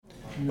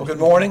Well, good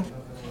morning.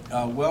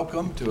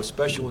 Welcome to a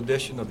special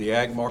edition of the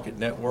Ag Market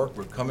Network.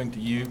 We're coming to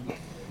you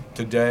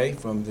today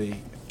from the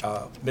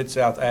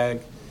Mid-South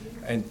Ag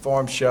and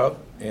Farm Show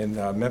in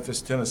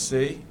Memphis,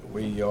 Tennessee.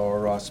 We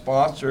are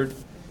sponsored,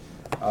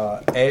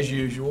 as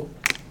usual,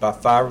 by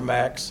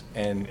FiberMax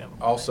and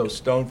also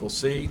Stoneville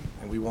Seed.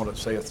 And we want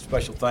to say a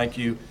special thank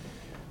you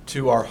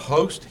to our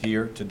host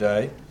here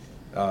today,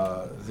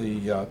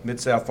 the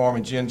Mid-South Farm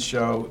and Gin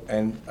Show,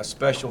 and a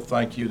special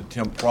thank you to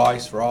Tim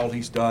Price for all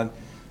he's done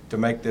to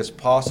make this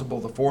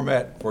possible. The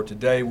format for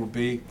today will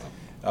be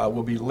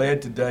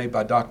led today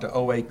by Dr.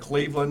 O.A.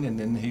 Cleveland, and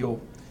then he'll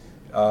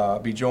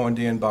be joined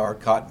in by our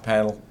cotton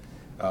panel.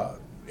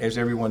 As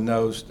everyone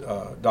knows,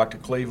 Dr.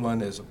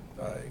 Cleveland is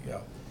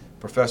a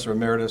professor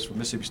emeritus from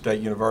Mississippi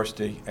State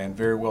University and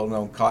very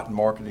well-known cotton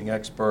marketing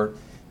expert.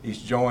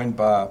 He's joined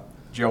by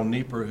Joe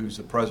Nieper, who's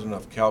the president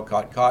of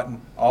Calcott Cotton,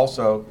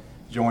 also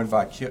joined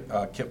by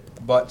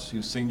Kip Butts,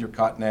 who's senior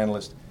cotton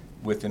analyst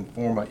with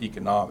Informa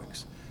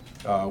Economics.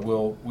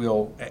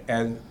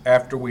 And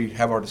after we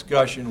have our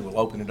discussion, we'll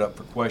open it up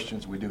for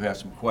questions. We do have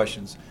some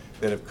questions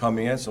that have come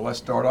in, so let's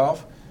start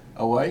off.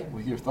 O.A.,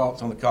 with your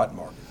thoughts on the cotton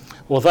market.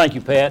 Well, thank you,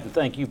 Pat, and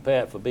thank you,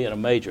 Pat, for being a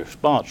major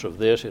sponsor of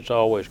this. It's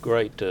always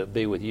great to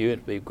be with you.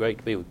 It'd be great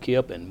to be with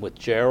Kip and with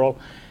Gerald.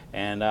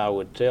 And I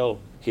would tell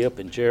Kip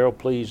and Gerald,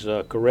 please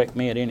correct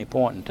me at any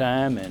point in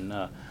time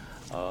and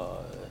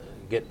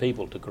get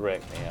people to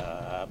correct me.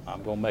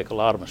 I'm going to make a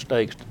lot of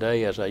mistakes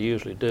today, as I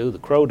usually do. The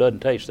crow doesn't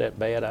taste that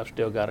bad. I've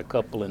still got a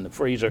couple in the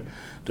freezer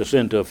to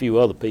send to a few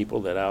other people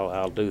that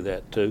I'll do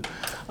that too.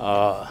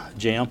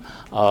 Jim,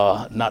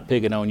 not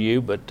picking on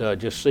you, but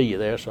just see you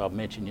there, so I'll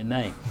mention your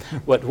name.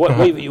 But what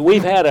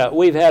we've had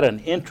an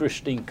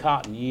interesting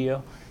cotton year.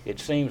 It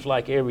seems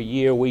like every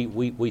year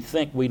we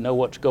think we know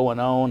what's going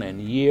on, and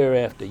year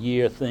after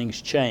year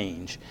things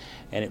change.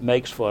 And it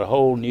makes for a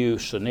whole new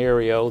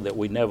scenario that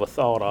we never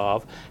thought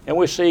of. And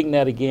we're seeing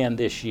that again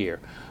this year.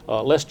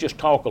 Let's just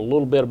talk a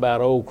little bit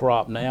about old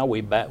crop now.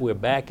 We're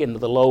back into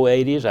the low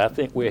 80s. I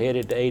think we're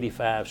headed to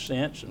 85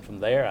 cents. And from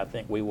there, I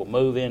think we will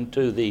move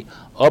into the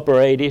upper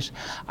 80s.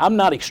 I'm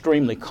not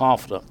extremely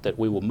confident that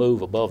we will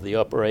move above the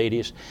upper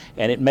 80s.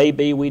 And it may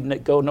be we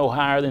go no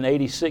higher than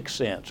 86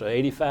 cents or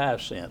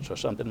 85 cents or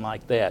something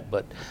like that.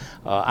 But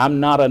I'm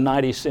not a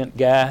 90-cent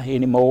guy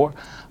anymore.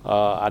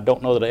 I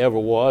don't know that I ever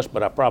was,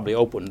 but I probably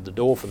opened the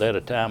door for that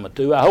a time or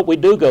two. I hope we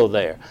do go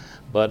there,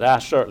 but I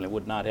certainly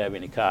would not have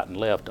any cotton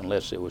left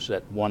unless it was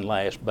that one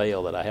last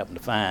bale that I happened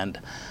to find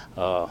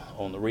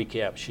on the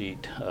recap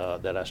sheet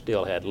that I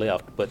still had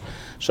left. But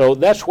so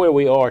that's where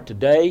we are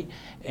today,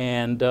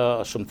 and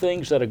some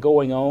things that are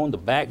going on, the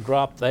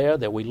backdrop there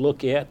that we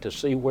look at to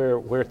see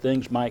where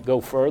things might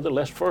go further.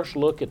 Let's first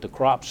look at the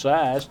crop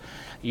size.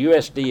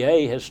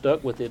 USDA has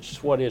stuck with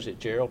its, what is it,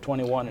 Gerald,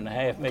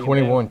 21.5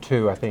 million?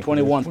 21.2, I think.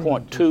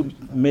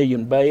 21.2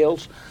 million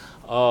bales.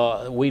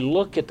 We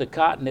look at the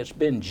cotton that's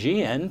been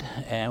ginned,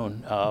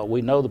 and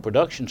we know the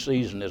production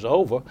season is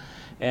over,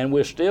 and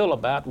we're still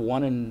about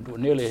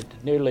nearly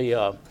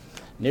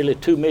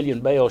 2 million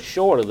bales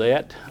short of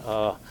that.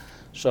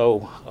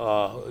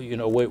 You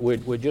know,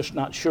 we're just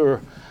not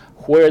sure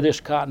where this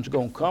cotton's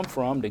going to come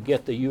from to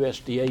get the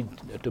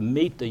USDA, to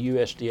meet the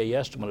USDA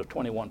estimate of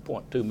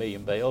 21.2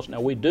 million bales. Now,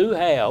 we do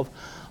have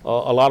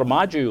a lot of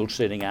modules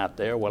sitting out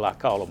there. Well, I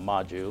call them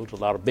modules, a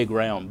lot of big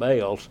round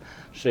bales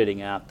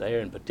sitting out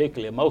there, and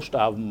particularly most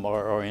of them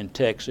are in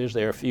Texas.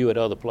 There are a few at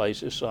other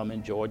places, some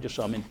in Georgia,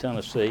 some in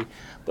Tennessee,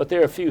 but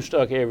there are a few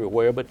stuck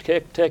everywhere. But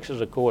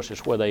Texas, of course,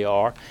 is where they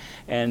are.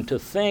 And to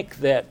think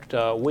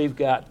that we've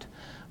got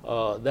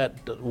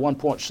that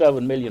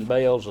 1.7 million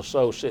bales or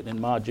so sitting in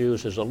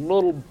modules is a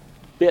little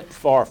bit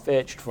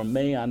far-fetched for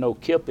me. I know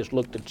Kip has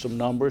looked at some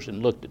numbers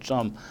and looked at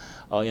some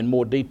in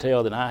more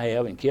detail than I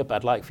have. And Kip,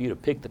 I'd like for you to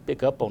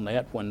pick up on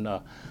that when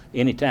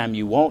anytime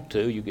you want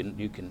to. You can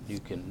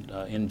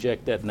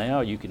inject that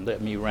now. You can let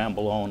me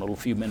ramble on a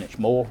few minutes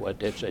more.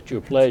 It's at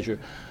your pleasure.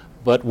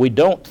 But we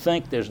don't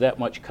think there's that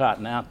much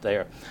cotton out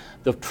there.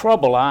 The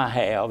trouble I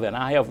have, and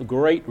I have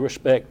great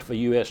respect for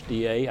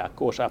USDA. Of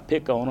course, I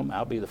pick on them.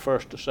 I'll be the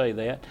first to say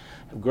that.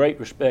 I have great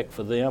respect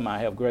for them. I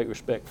have great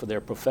respect for their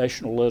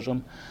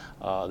professionalism.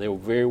 They were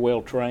very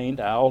well trained.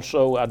 I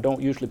don't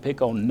usually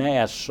pick on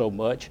NASS so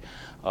much.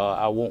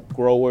 I want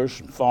growers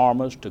and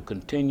farmers to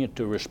continue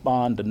to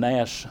respond to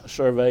NASS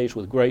surveys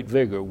with great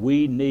vigor.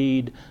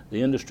 The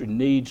industry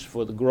needs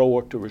for the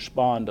grower to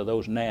respond to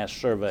those NASS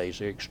surveys.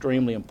 They're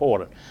extremely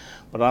important.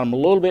 But I'm a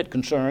little bit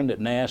concerned that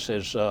NASS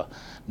has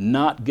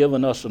not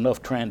given us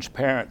enough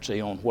transparency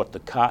on what the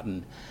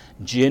cotton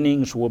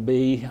ginnings will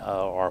be,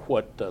 or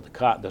what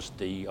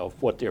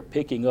what they're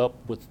picking up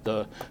with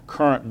the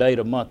current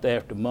data month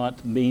after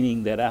month,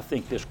 meaning that I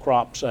think this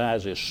crop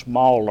size is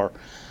smaller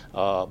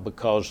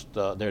because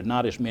there are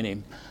not as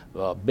many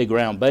big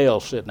round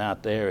bales sitting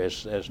out there,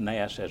 as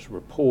NASS has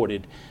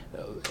reported,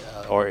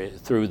 or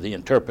through the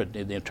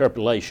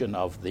interpolation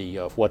of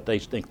what they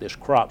think this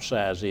crop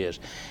size is.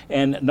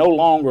 And no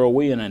longer are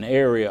we in an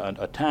area,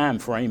 a time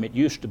frame it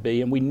used to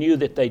be, and we knew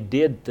that they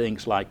did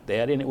things like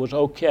that, and it was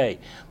okay.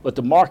 But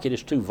the market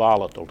is too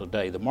volatile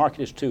today. The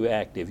market is too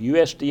active.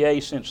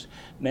 USDA, since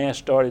NASS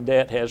started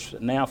that, has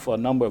now for a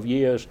number of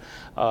years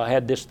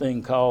had this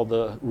thing called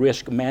the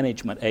Risk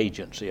Management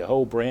Agency, a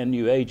whole brand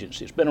new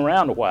agency. It's been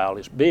around a while.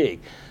 It's big.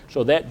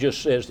 So that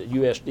just says that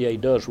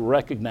USDA does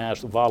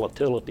recognize the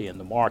volatility in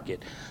the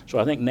market. So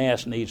I think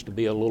NASS needs to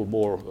be a little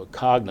more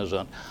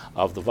cognizant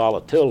of the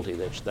volatility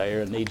that's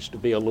there, and needs to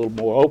be a little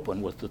more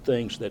open with the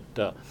things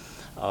that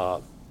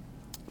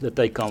that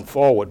they come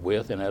forward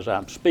with. And as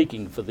I'm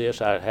speaking for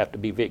this, I have to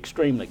be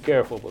extremely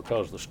careful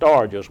because the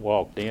star just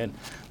walked in.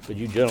 For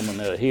you gentlemen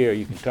that are here,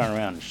 you can turn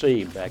around and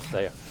see him back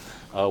there.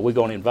 We're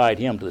going to invite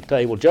him to the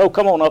table. Joe,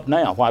 come on up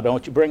now. Why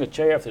don't you bring a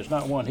chair if there's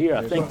not one here?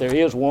 I think there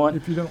is one.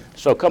 If you don't.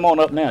 So come on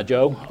up now,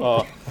 Joe.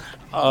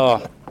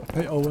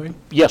 Hey, Owe.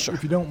 Yes, sir.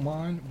 If you don't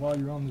mind, while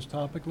you're on this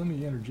topic, let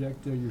me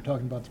interject. You're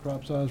talking about the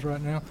crop size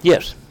right now.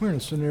 Yes. We're in a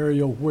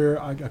scenario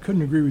where I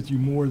couldn't agree with you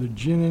more. The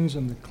Jennings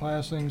and the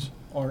Classings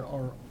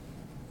are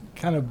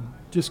kind of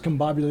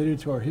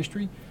discombobulated to our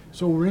history.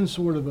 So we're in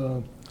sort of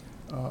a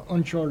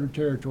uncharted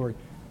territory.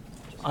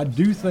 I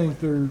do think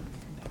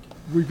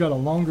we've got a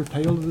longer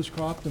tail to this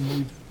crop than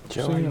we've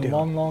seen in a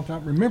long, long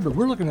time. Remember,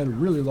 we're looking at a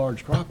really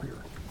large crop here.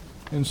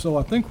 And so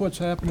I think what's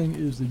happening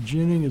is the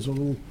ginning is a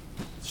little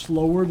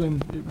slower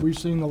than we've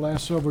seen the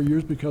last several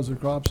years because of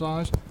the crop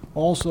size.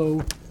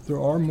 Also, there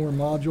are more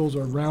nodules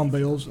or round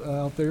bales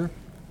out there.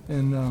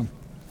 And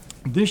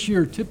this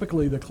year,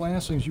 typically, the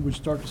Classings you would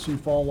start to see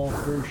fall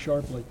off very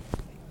sharply.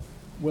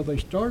 Well, they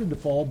started to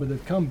fall, but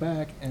they've come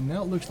back, and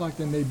now it looks like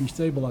they may be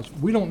stabilized.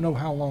 We don't know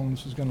how long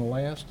this is going to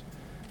last.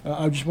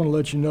 I just want to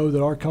let you know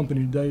that our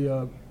company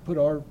today put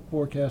our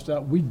forecast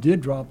out. We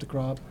did drop the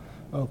crop,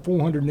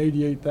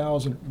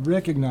 488,000,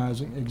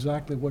 recognizing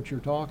exactly what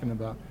you're talking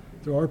about.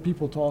 There are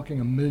people talking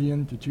 1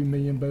 million to 2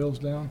 million bales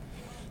down.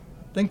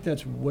 I think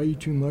that's way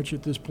too much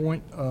at this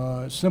point,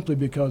 simply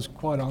because,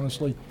 quite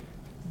honestly,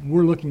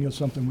 we're looking at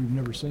something we've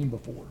never seen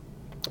before.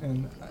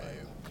 And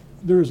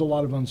there is a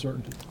lot of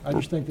uncertainty. I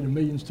just think that 1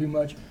 million's too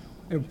much.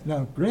 And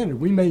now, granted,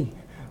 we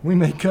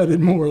may cut it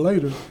more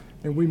later,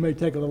 and we may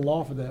take a little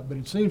off of that, but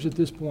it seems at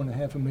this point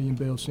 500,000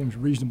 bales seems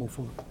reasonable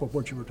for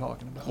what you were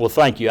talking about. Well,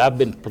 thank you. I've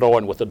been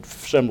throwing with a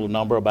similar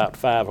number, about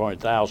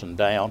 500,000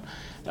 down,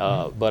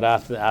 but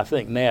I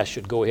think NASS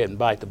should go ahead and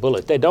bite the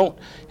bullet. They don't,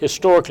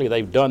 historically,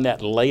 they've done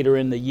that later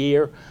in the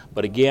year,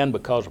 but again,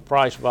 because of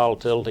price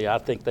volatility, I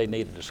think they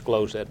need to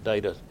disclose that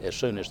data as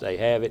soon as they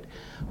have it.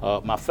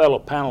 My fellow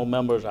panel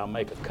members, I'll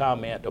make a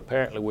comment.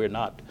 Apparently, we're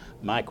not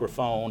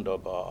microphoned or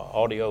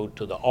audio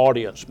to the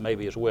audience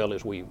maybe as well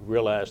as we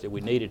realized that we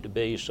needed to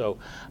be. So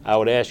I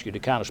would ask you to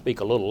kind of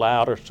speak a little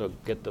louder so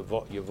get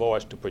your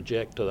voice to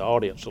project to the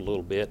audience a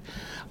little bit.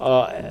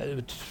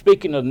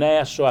 Speaking of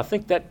NASS, so I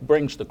think that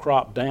brings the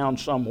crop down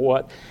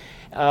somewhat.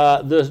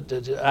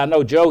 I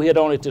know Joe hit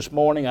on it this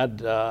morning.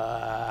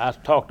 I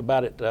talked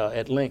about it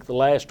at length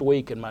last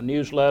week in my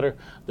newsletter.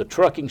 The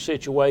trucking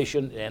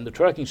situation, and the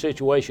trucking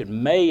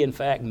situation may in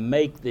fact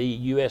make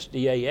the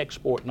USDA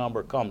export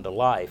number come to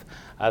life.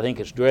 I think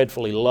it's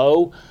dreadfully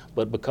low,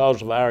 but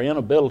because of our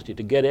inability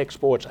to get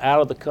exports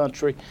out of the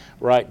country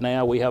right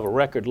now, we have a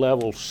record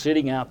level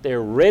sitting out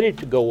there ready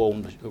to go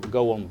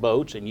on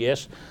boats. And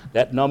yes,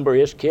 that number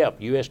is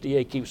kept.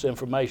 USDA keeps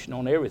information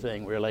on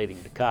everything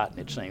relating to cotton,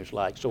 it seems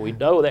like. So we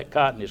know that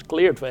cotton is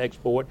cleared for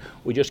export.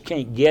 We just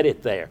can't get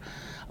it there.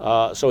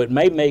 So it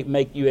may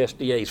make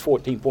USDA's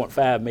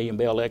 14.5 million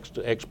bale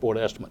export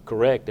estimate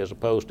correct, as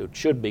opposed to it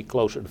should be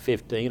closer to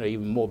 15 or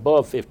even more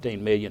above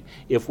 15 million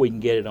if we can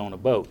get it on a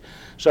boat.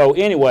 So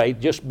anyway,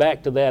 just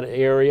back to that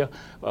area,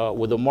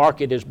 where the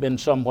market has been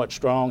somewhat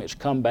strong, it's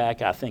come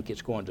back. I think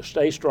it's going to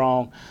stay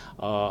strong.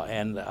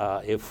 And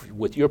if,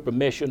 with your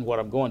permission, what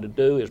I'm going to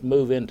do is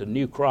move into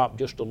new crop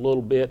just a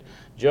little bit.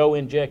 Joe,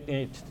 inject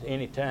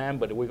any time,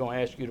 but we're going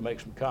to ask you to make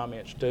some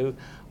comments too.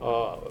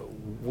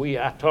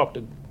 I talked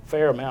a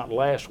fair amount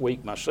last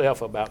week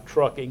myself about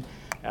trucking,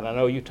 and I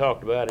know you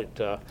talked about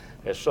it,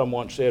 as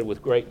someone said,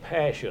 with great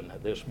passion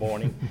this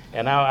morning,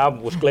 and I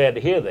was glad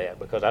to hear that,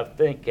 because I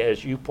think,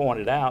 as you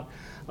pointed out,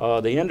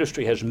 the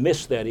industry has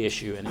missed that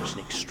issue, and it's an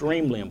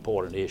extremely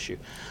important issue.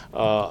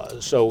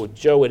 So,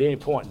 Joe, at any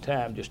point in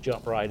time, just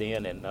jump right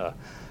in and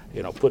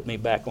put me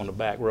back on the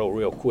back row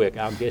real quick.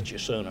 I'll get you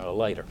sooner or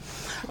later.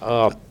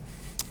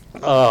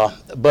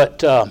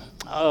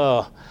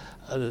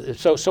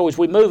 So as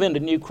we move into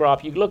new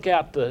crop, you look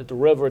out the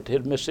river, the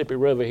Mississippi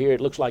River here,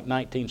 it looks like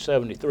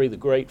 1973, the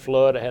Great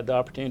Flood. I had the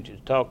opportunity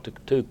to talk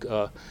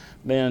to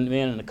men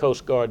in the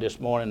Coast Guard this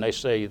morning. They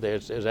say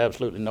there's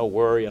absolutely no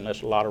worry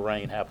unless a lot of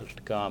rain happens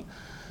to come.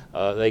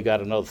 They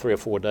got another 3 or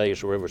 4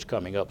 days. The river's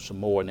coming up some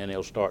more, and then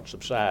it'll start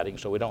subsiding.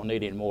 So we don't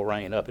need any more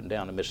rain up and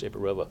down the Mississippi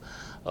River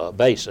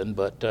basin.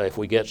 But if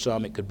we get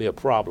some, it could be a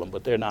problem.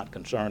 But they're not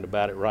concerned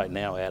about it right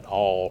now at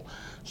all.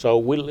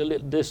 So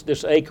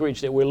this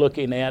acreage that we're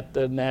looking at,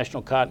 the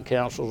National Cotton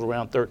Council is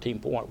around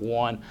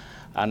 13.1.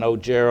 I know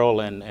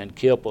Gerald and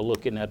Kip are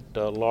looking at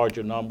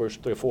larger numbers,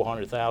 300,000 or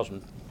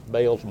 400,000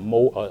 bales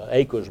more,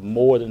 acres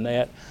more than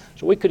that.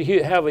 So we could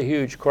have a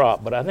huge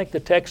crop. But I think the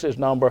Texas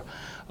number,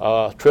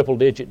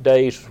 triple-digit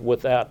days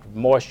without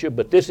moisture.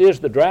 But this is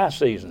the dry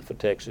season for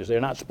Texas. They're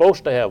not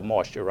supposed to have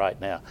moisture right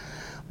now.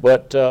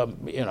 But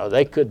you know,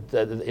 they could,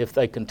 if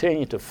they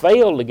continue to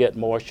fail to get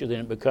moisture,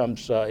 then it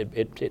becomes,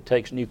 it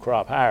takes new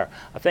crop higher.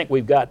 I think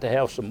we've got to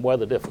have some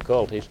weather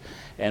difficulties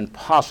and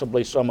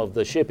possibly some of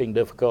the shipping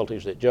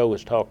difficulties that Joe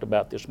has talked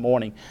about this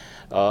morning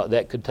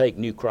that could take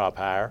new crop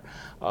higher.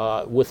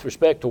 With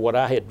respect to what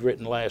I had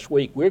written last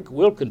week,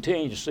 we'll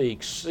continue to see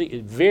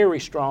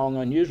very strong,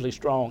 unusually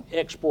strong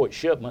export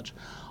shipments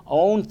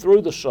on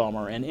through the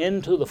summer and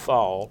into the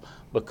fall,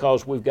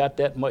 because we've got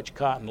that much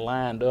cotton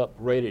lined up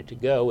ready to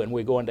go, and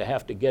we're going to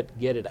have to get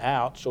it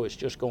out, so it's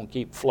just going to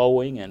keep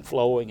flowing and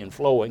flowing and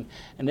flowing,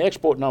 and the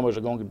export numbers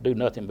are going to do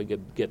nothing but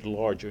get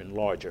larger and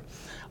larger.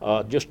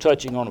 Just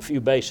touching on a few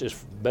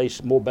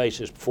more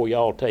bases before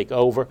y'all take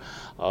over,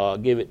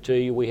 give it to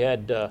you. We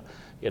had,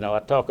 you know, I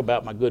talk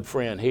about my good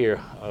friend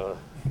here,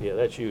 yeah,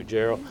 that's you,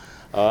 Gerald,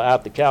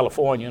 out the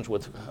Californians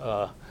with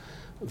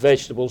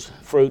vegetables,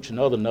 fruits, and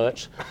other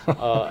nuts,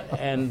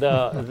 and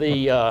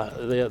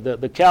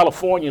the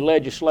California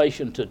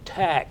legislation to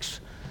tax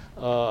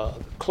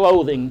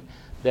clothing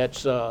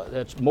that's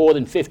more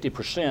than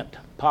 50%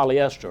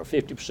 polyester, or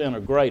 50% or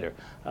greater.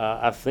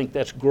 I think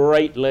that's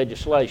great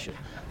legislation.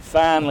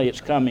 Finally, it's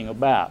coming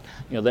about.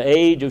 You know, the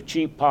age of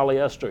cheap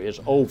polyester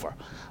is over,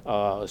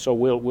 so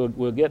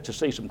we'll get to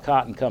see some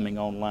cotton coming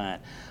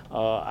online.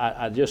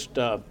 I just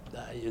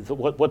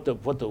what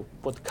the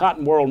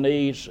cotton world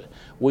needs,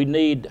 we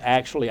need,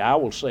 actually, I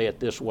will say it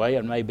this way,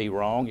 and may be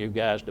wrong, you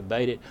guys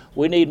debate it,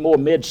 we need more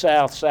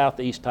mid-south,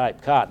 southeast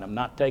type cotton. I'm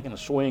not taking a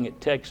swing at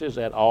Texas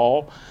at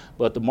all,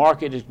 but the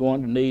market is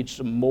going to need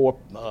some more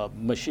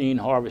machine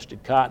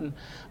harvested cotton.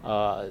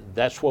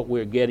 That's what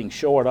we're getting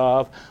short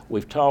of.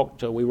 We've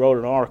talked, we wrote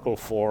an article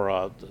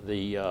for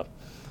the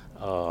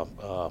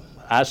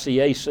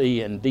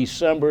ICAC in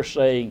December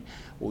saying,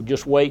 well,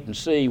 just wait and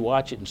see,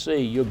 watch it and see.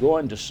 You're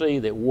going to see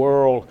that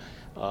world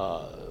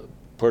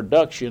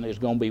production is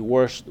going to be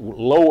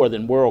lower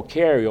than world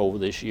carryover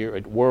this year.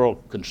 At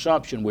world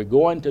consumption, we're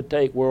going to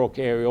take world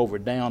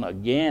carryover down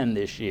again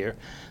this year.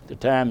 The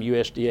time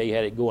USDA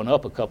had it going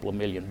up a couple of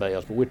million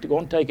bales, but we're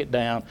going to take it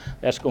down.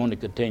 That's going to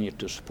continue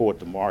to support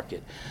the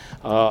market.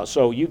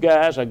 So you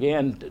guys,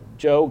 again,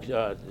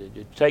 Joe,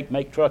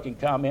 make trucking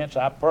comments.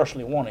 I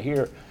personally want to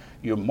hear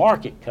your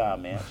market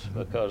comments,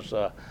 because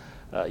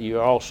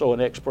you're also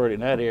an expert in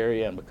that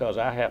area, and because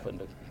I happened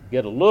to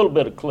get a little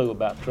bit of clue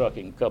about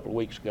trucking a couple of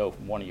weeks ago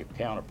from one of your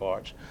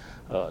counterparts,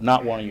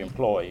 not one of your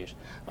employees,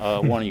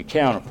 one of your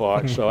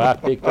counterparts. So I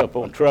picked up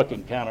on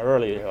trucking kind of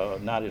early,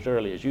 not as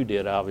early as you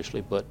did,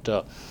 obviously,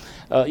 but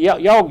yeah,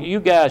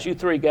 you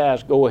three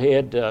guys go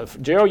ahead.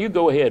 Gerald, you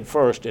go ahead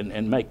first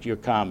and make your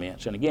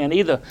comments. And again,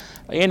 either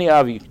any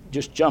of you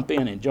just jump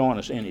in and join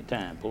us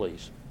anytime,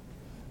 please.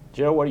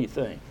 Gerald, what do you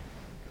think?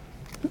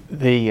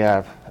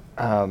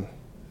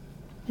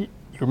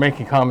 You're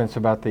making comments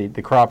about the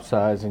crop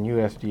size and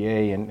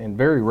USDA, and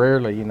very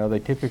rarely, you know, they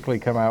typically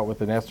come out with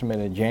an estimate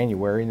in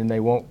January, and then they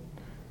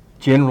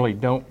generally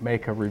don't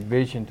make a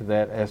revision to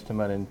that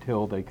estimate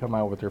until they come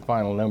out with their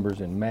final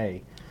numbers in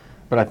May.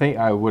 But I think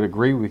I would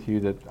agree with you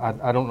that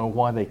I don't know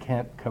why they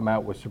can't come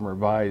out with some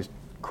revised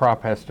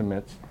crop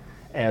estimates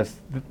as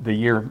the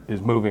year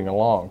is moving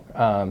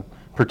along,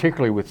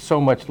 particularly with so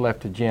much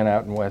left to gin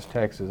out in West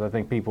Texas. I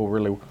think people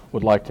really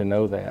would like to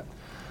know that.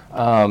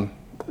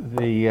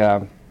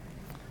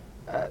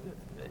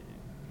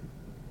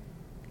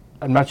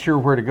 I'm not sure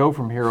where to go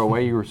from here,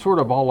 OA. You were sort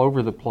of all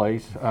over the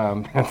place. So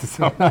I'm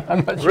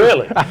not sure.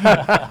 Really?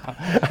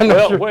 I'm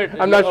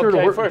not sure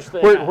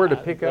where to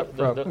pick up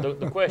from.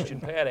 The question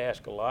Pat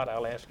asked a lot,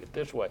 I'll ask it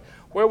this way.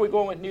 Where are we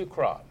going with new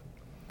crop?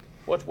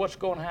 What's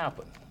going to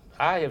happen?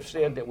 I have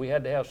said that we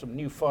had to have some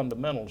new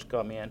fundamentals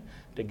come in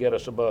to get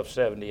us above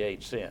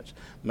 78 cents.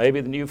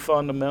 Maybe the new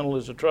fundamental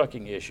is a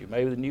trucking issue.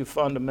 Maybe the new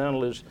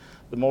fundamental is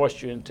the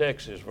moisture in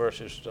Texas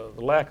versus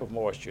the lack of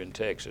moisture in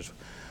Texas.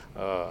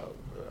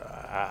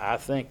 I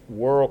think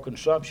world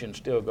consumption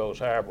still goes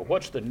higher, but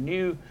what's the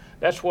new?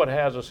 That's what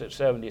has us at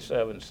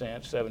 77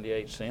 cents,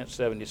 78 cents,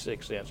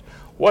 76 cents.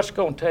 What's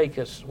going to take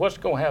us, what's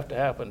going to have to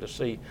happen to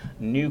see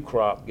new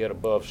crop get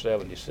above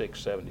 76,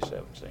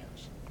 77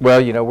 cents? Well,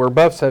 you know, we're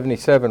above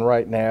 77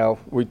 right now.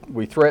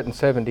 We threatened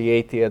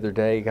 78 the other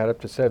day, got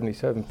up to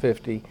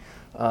 77.50.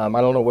 I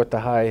don't know what the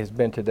high has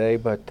been today,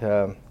 but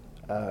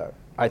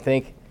I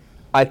think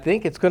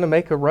it's going to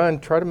make a run,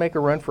 try to make a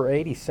run for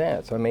 80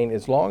 cents. I mean,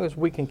 as long as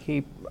we can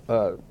keep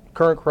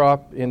current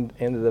crop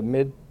into the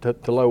mid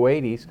to low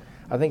 80s,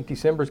 I think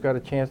December's got a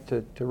chance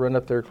to run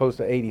up there close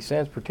to 80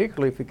 cents,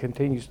 particularly if it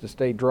continues to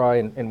stay dry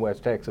in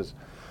West Texas.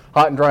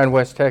 Hot and dry in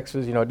West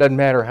Texas, it doesn't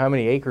matter how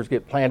many acres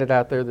get planted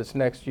out there this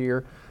next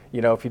year.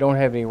 If you don't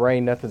have any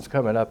rain, nothing's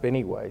coming up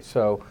anyway.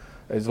 So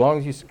as long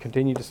as you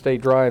continue to stay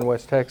dry in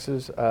West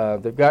Texas,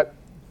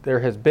 there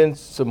has been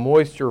some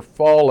moisture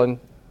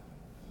fallen.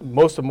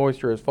 Most of the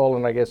moisture has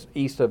fallen, I guess,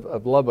 east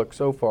of Lubbock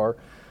so far.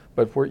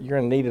 But you're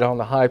going to need it on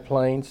the high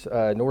plains,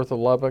 north of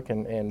Lubbock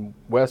and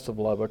west of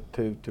Lubbock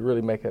to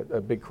really make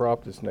a big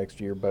crop this next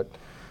year. But,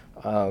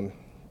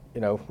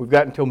 we've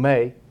got until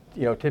May.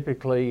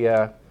 Typically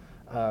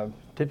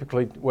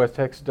West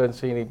Texas doesn't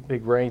see any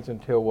big rains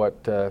until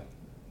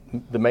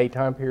the May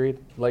time period,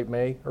 late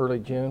May, early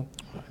June.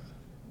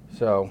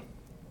 So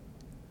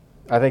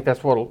I think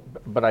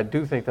but I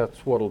do think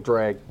that's what'll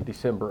drag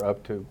December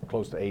up to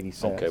close to 80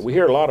 cents. Okay, we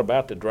hear a lot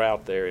about the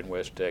drought there in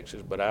West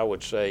Texas, but I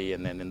would say,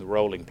 and then in the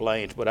rolling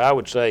plains, but I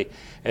would say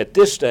at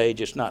this stage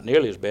it's not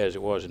nearly as bad as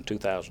it was in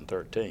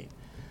 2013.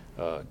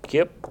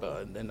 Kip,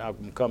 then I'll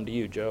come to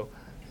you, Joe.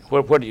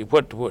 What do you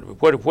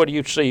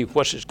see?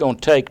 What's it going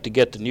to take to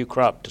get the new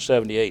crop to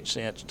 78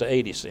 cents to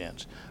 80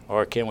 cents,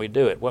 or can we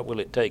do it? What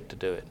will it take to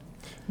do it?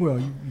 Well,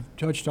 you've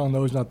touched on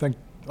those, and I think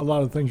a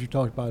lot of the things you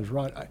talked about is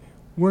right.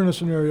 We're in a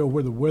scenario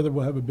where the weather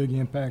will have a big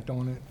impact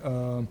on it.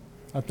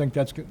 I think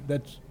that's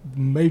the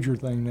major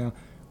thing now.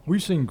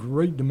 We've seen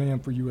great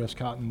demand for U.S.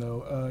 cotton,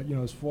 though.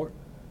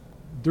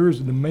 There's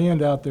a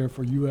demand out there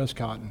for U.S.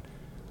 cotton.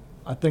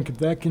 I think if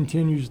that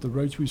continues the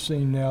rates we've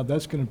seen now,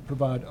 that's going to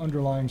provide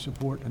underlying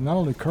support, and not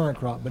only current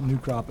crop but new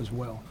crop as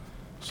well.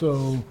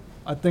 So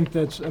I think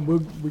and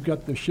we've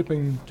got the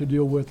shipping to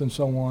deal with and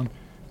so on.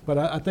 But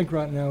I think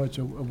right now it's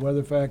a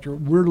weather factor.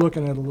 We're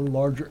looking at a little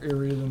larger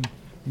area than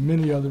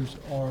many others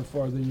are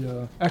for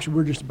actually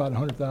we're just about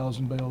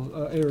 100,000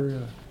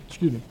 area,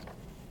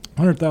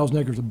 100,000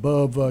 acres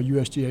above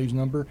USDA's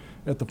number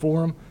at the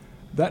forum.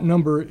 That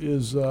number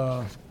is,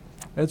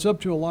 it's up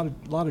to a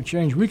lot of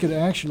change. We could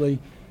actually,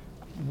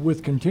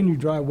 with continued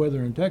dry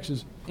weather in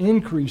Texas,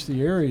 increase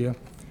the area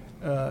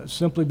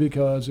simply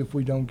because if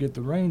we don't get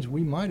the rains,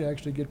 we might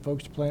actually get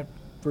folks to plant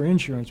for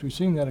insurance. We've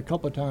seen that a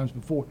couple of times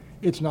before.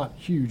 It's not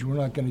huge. We're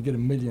not going to get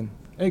 1 million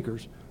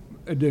acres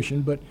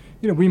addition, but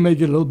we may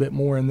get a little bit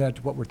more in that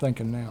to what we're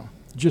thinking now,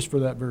 just for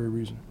that very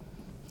reason.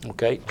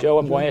 Okay, Joe,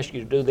 I'm going to ask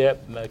you to do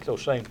that, make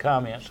those same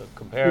comments of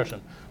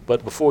comparison.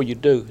 But before you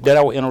do, then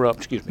I will interrupt.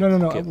 Excuse me. No.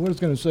 What I was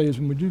going to say is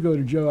when we do go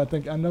to Joe,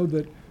 I know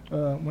that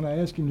when I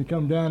ask him to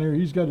come down here,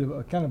 he's got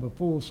a kind of a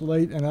full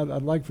slate, and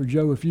I'd like for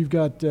Joe, if you've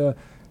got,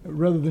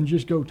 rather than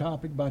just go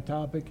topic by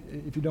topic,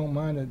 if you don't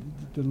mind,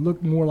 to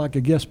look more like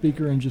a guest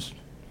speaker and just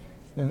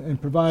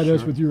and provide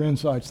us with your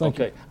insights. Thank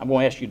you. Okay, I'm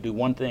going to ask you to do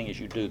one thing as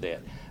you do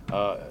that.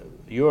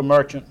 You're a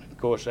merchant. Of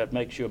course, that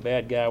makes you a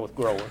bad guy with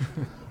growers.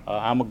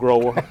 I'm a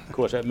grower. Of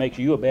course, that makes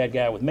you a bad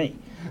guy with me.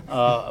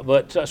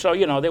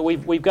 So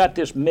we've got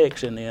this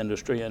mix in the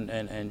industry,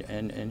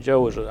 and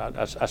Joe is.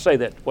 I say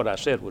that what I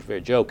said was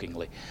very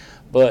jokingly,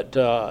 but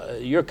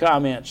your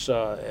comments,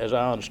 as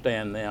I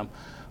understand them,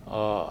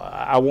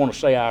 I want to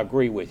say I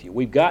agree with you.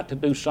 We've got to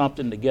do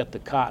something to get the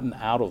cotton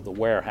out of the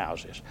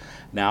warehouses.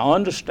 Now,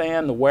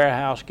 understand the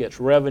warehouse gets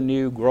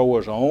revenue.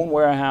 Growers own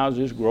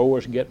warehouses.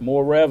 Growers get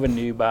more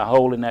revenue by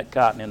holding that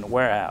cotton in the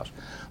warehouse.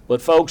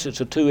 But, folks,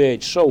 it's a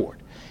two-edged sword.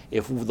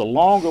 If the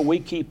longer we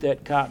keep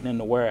that cotton in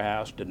the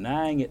warehouse,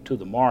 denying it to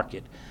the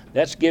market,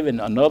 that's giving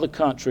another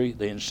country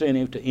the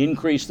incentive to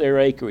increase their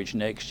acreage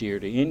next year,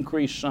 to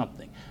increase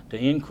something, to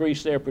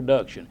increase their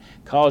production,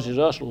 causes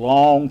us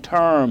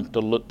long-term to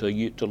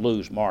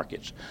lose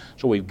markets.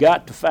 So we've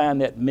got to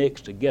find that mix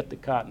to get the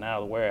cotton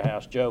out of the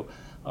warehouse. Joe,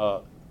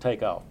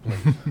 take off,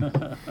 please.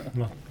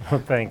 Well,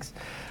 thanks.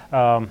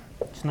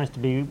 It's nice to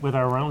be with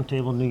our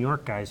roundtable New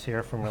York guys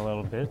here for a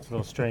little bit. It's a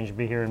little strange to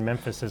be here in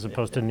Memphis as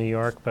opposed to New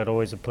York, but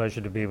always a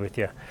pleasure to be with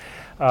you.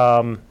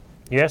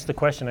 You asked the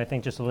question, I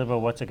think, just a little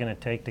bit, what's it going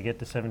to take to get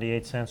to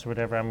 78 cents or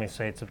whatever. I'm going to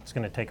say it's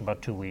going to take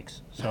about 2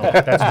 weeks. So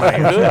that's my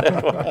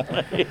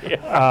answer.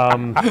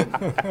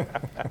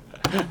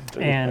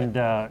 And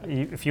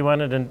if you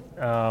wanted to,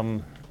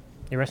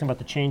 you're asking about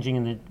the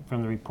changing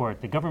from the report.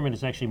 The government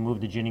has actually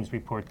moved the Jennings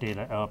report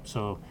data up,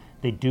 so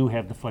they do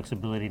have the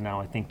flexibility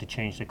now, I think, to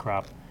change the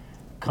crop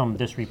come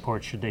this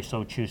report, should they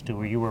so choose to.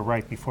 Where you were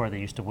right before, they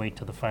used to wait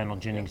till the final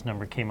Jennings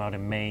number came out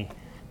in May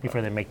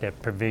before they make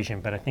that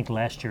provision. But I think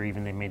last year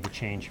even they made the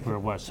change where it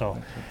was.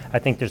 So I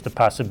think there's the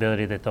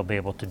possibility that they'll be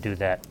able to do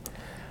that.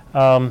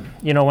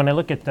 When I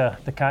look at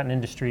the cotton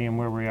industry and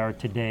where we are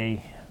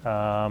today,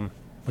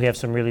 we have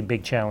some really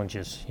big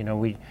challenges.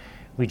 We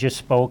just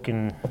spoke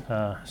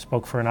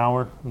for an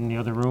hour in the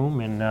other room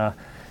and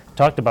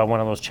talked about one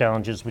of those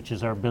challenges, which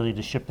is our ability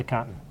to ship the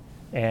cotton.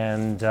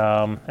 And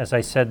as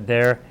I said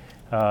there,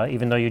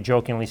 even though you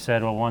jokingly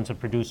said, well, one's a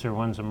producer,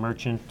 one's a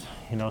merchant,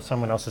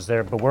 someone else is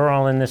there, but we're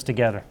all in this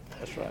together.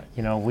 That's right.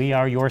 We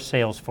are your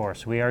sales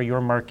force. We are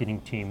your marketing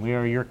team. We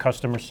are your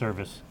customer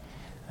service.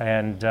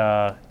 And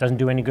it doesn't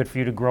do any good for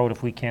you to grow it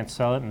if we can't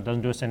sell it, and it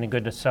doesn't do us any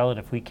good to sell it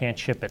if we can't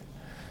ship it.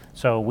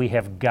 So we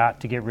have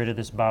got to get rid of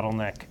this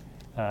bottleneck.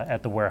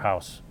 at the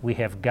warehouse. We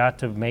have got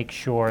to make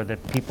sure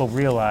that people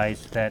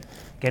realize that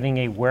getting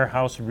a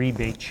warehouse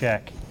rebate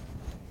check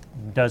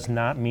does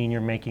not mean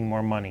you're making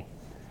more money,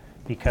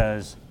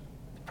 because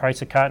the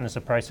price of cotton is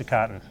the price of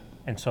cotton.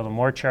 And so the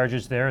more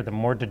charges there, the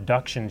more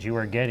deductions you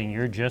are getting.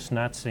 You're just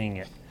not seeing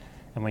it.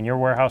 And when your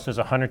warehouse is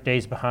 100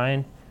 days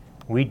behind,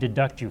 we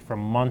deduct you from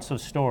months of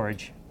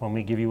storage when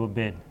we give you a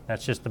bid.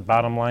 That's just the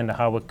bottom line to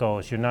how it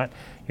goes. You're not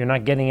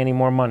getting any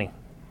more money.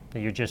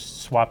 You're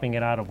just swapping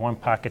it out of one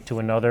pocket to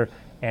another.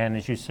 And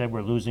as you said,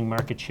 we're losing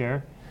market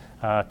share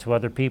to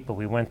other people.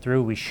 We went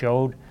through, we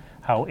showed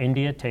how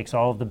India takes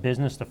all of the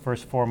business the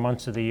first 4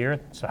 months of the year.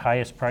 It's the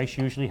highest price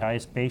usually,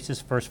 highest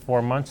basis, first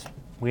 4 months.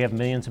 We have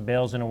millions of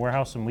bales in a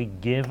warehouse and we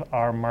give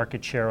our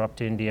market share up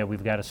to India.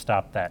 We've got to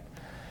stop that.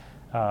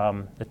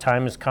 The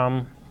time has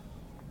come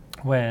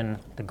when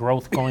the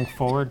growth going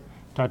forward,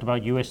 talked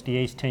about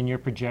USDA's 10-year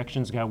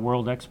projections, got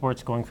world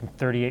exports going from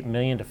 38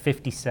 million to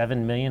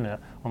 57 million,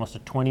 almost a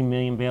 20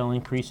 million bale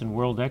increase in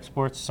world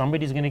exports.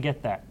 Somebody's going to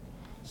get that.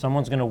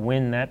 Someone's going to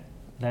win that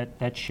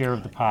share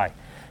of the pie.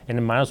 And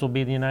it might as well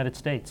be the United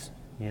States.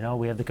 You know,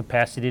 we have the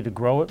capacity to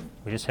grow it.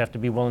 We just have to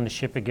be willing to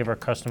ship it, give our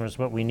customers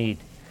what we need.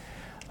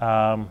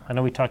 I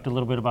know we talked a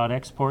little bit about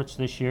exports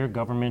this year.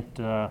 Government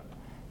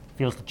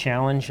feels the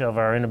challenge of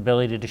our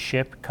inability to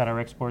ship, cut our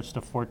exports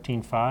to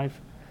 14.5.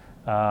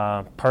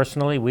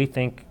 Personally, we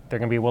think they're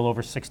going to be well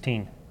over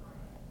 16,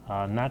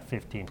 not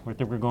 15. We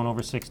think we're going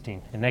over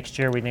 16. And next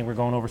year, we think we're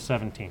going over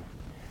 17.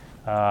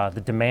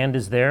 The demand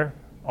is there.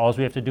 All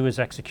we have to do is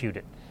execute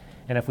it.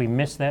 And if we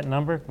miss that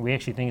number, we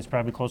actually think it's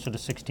probably closer to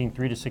 16.3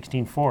 to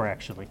 16.4,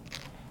 actually.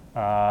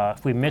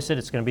 If we miss it,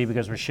 it's going to be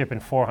because we're shipping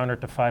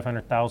 400 to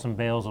 500,000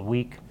 bales a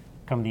week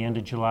come the end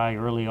of July,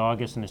 early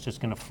August, and it's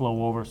just going to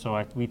flow over.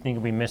 So we think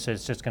if we miss it,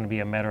 it's just going to be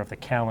a matter of the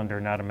calendar,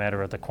 not a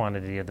matter of the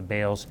quantity of the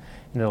bales,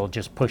 and it'll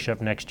just push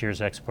up next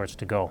year's exports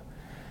to go.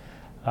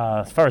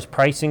 As far as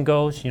pricing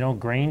goes, you know,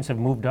 grains have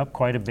moved up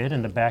quite a bit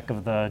in the back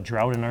of the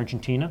drought in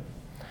Argentina.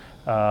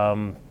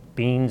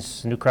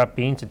 Beans, new crop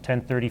beans at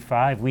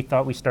 10.35. We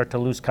thought we start to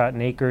lose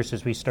cotton acres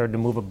as we started to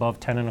move above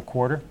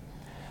 10.25.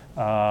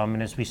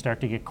 And as we start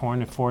to get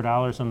corn at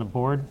 $4 on the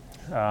board,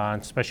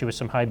 especially with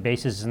some high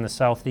bases in the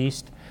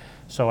southeast.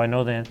 So I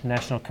know the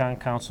National Cotton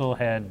Council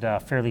had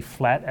fairly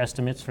flat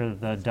estimates for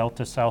the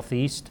Delta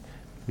Southeast.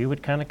 We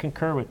would kind of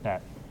concur with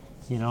that,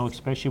 you know,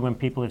 especially when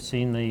people have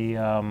seen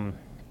the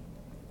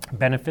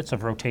benefits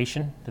of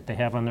rotation that they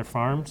have on their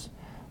farms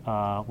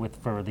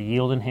for the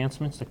yield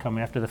enhancements that come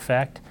after the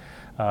fact.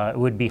 It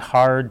would be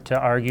hard to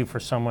argue for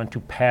someone to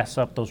pass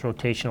up those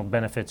rotational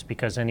benefits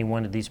because any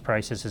one of these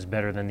prices is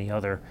better than the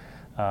other,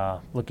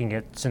 looking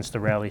at since the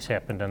rallies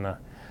happened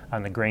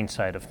on the grain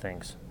side of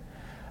things.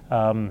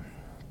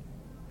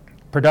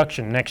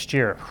 Production next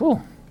year.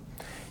 Whew.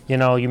 You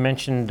know, you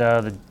mentioned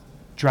the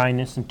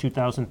dryness in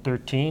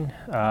 2013.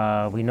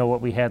 We know what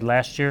we had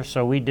last year,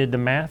 so we did the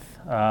math.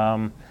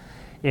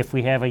 If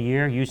we have a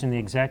year using the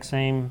exact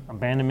same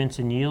abandonments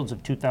and yields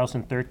of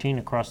 2013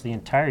 across the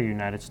entire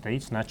United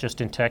States, not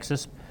just in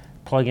Texas,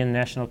 plug in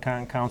National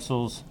Cotton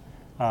Council's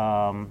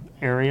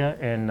area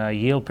and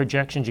yield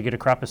projections, you get a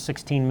crop of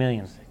 16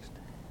 million.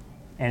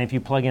 And if you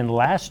plug in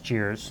last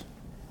year's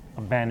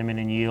abandonment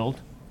and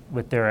yield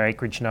with their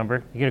acreage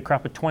number, you get a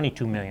crop of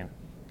 22 million.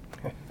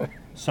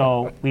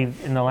 So we've,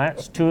 in the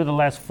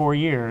last 4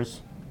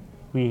 years,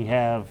 we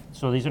have,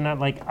 so these are not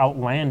like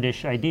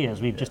outlandish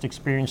ideas, we've just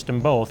experienced them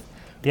both.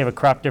 You have a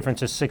crop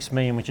difference of 6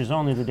 million, which is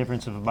only the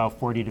difference of about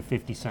 40 to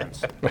 50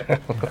 cents.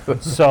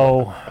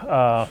 So,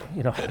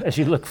 you know, as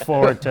you look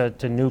forward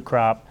to new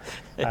crop,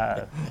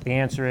 the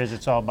answer is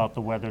it's all about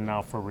the weather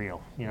now for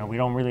real. You know, we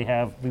don't really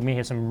have, we may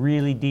have some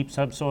really deep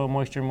subsoil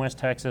moisture in West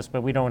Texas,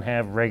 but we don't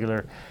have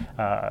regular,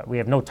 we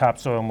have no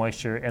topsoil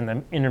moisture, and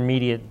the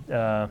intermediate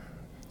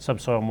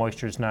subsoil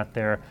moisture is not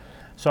there.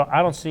 So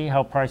I don't see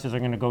how prices are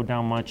going to go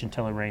down much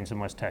until it rains in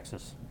West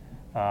Texas.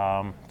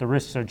 The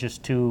risks are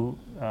just too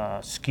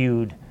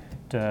skewed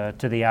to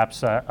the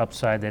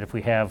upside that if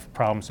we have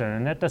problems there,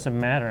 and that doesn't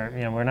matter.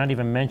 You know, we're not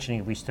even mentioning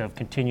if we still have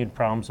continued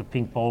problems of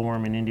pink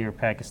bollworm in India or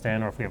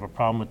Pakistan, or if we have a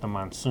problem with the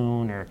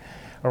monsoon or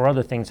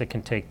other things that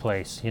can take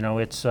place. You know,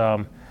 it's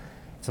a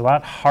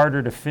lot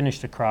harder to finish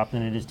the crop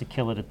than it is to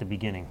kill it at the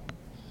beginning.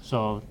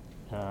 So,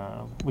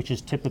 which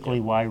is typically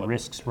why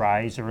risks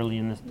rise early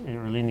in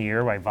the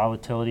year, why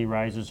volatility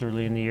rises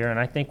early in the year, and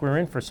I think we're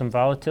in for some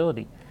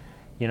volatility.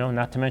 You know,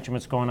 not to mention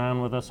what's going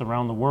on with us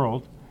around the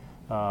world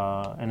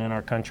and in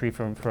our country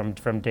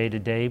from day to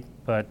day.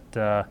 But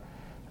the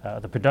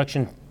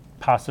production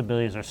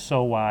possibilities are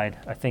so wide,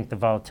 I think the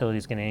volatility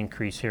is going to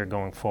increase here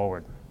going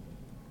forward.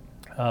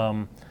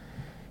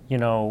 You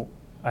know,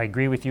 I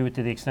agree with you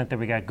to the extent that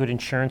we got good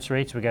insurance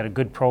rates. We got a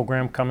good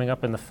program coming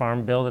up in the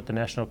Farm Bill that the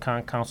National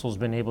Cotton Council has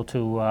been able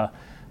to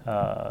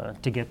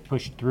get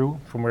pushed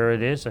through from where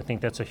it is. I think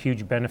that's a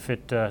huge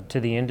benefit to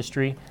the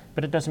industry,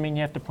 but it doesn't mean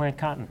you have to plant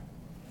cotton.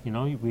 You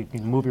know, you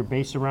can move your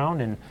base around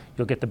and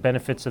you'll get the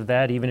benefits of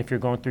that even if you're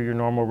going through your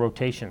normal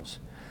rotations.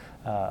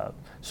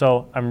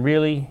 So I'm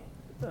really,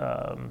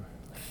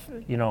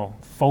 you know,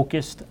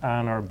 focused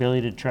on our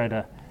ability to try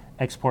to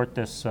export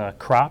this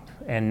crop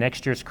and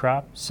next year's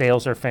crop.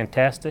 Sales are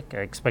fantastic. I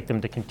expect them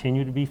to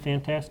continue to be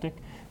fantastic.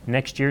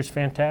 Next year's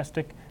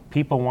fantastic.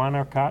 People want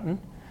our cotton.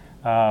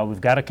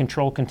 We've got to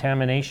control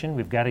contamination.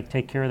 We've got to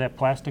take care of that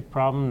plastic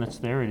problem that's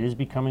there. It is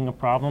becoming a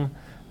problem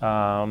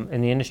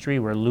in the industry.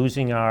 We're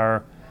losing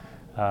our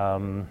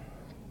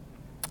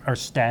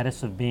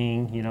status of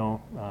being,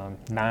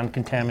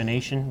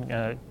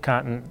 non-contamination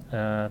cotton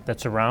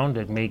that's around.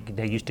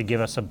 They used to give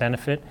us a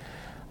benefit.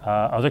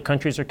 Other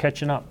countries are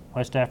catching up.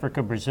 West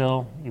Africa,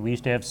 Brazil, we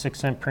used to have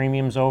 6-cent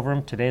premiums over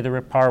them. Today they're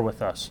at par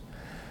with us.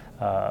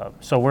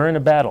 So we're in a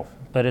battle,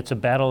 but it's a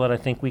battle that I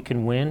think we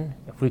can win.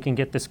 If we can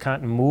get this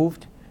cotton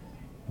moved,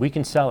 we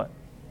can sell it.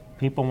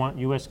 People want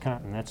U.S.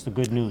 cotton. That's the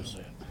good news.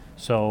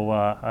 So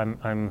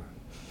I'm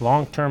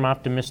long-term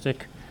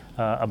optimistic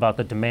about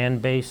the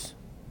demand base.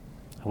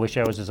 I wish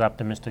I was as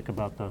optimistic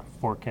about the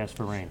forecast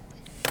for rain.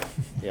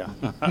 Yeah.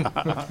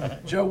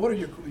 Joe, what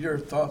are your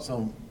thoughts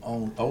on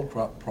old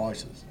crop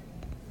prices?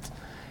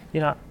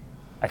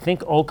 I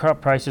think old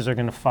crop prices are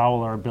going to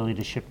foul our ability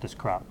to ship this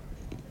crop.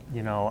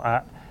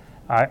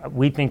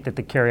 We think that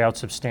they carry out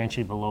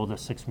substantially below the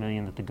 6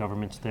 million that the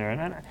government's there,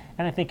 and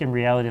I think in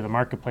reality the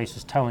marketplace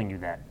is telling you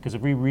that, because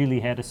if we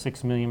really had a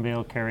 6 million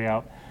bale carry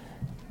out,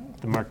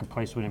 the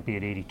marketplace wouldn't be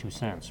at 82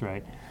 cents,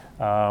 right?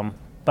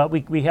 But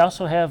we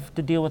also have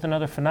to deal with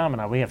another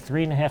phenomenon. We have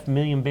 3.5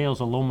 million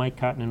bales of low mite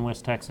cotton in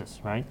West Texas,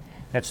 right?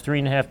 That's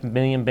 3.5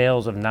 million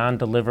bales of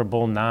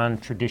non-deliverable,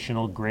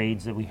 non-traditional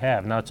grades that we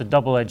have. Now, it's a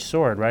double-edged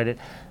sword, right? It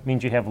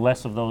means you have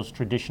less of those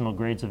traditional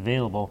grades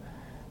available.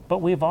 But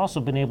we've also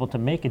been able to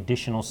make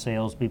additional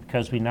sales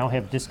because we now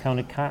have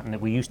discounted cotton that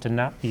we used to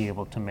not be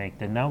able to make.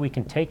 Then now we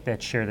can take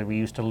that share that we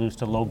used to lose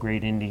to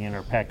low-grade Indian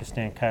or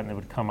Pakistan cotton that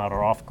would come out,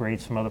 or off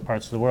grades from other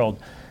parts of the world.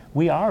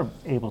 We are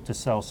able to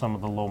sell some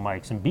of the low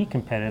mites and be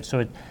competitive.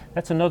 So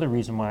that's another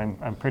reason why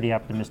I'm pretty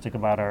optimistic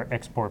about our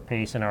export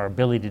pace and our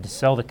ability to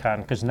sell the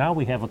cotton, because now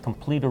we have a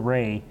complete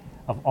array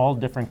of all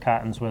different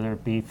cottons, whether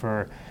it be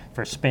for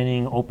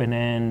spinning, open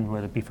end,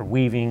 whether it be for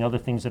weaving, other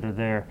things that are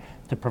there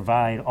to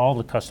provide all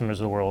the customers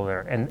of the world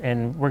there.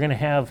 And we're going to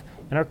have,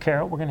 in our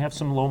carrot, we're going to have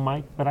some low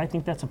mite, but I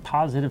think that's a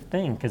positive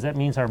thing, because that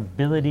means our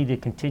ability to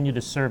continue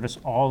to service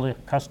all the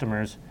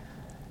customers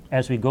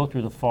as we go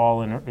through the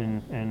fall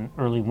and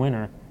early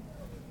winter.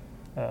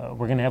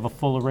 We're going to have a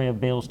full array of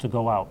bales to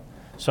go out.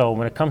 So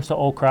when it comes to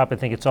old crop, I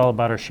think it's all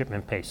about our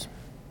shipment pace.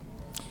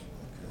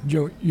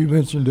 Joe, you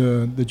mentioned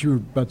that you were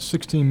about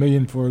 16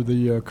 million for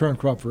the current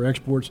crop for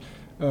exports.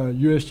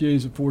 USDA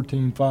is at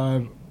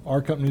 14.5.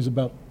 Our company's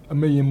about a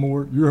million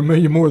more. You're a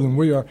million more than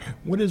we are.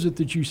 What is it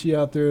that you see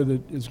out there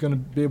that is going to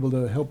be able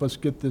to help us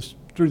get this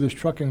through this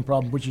trucking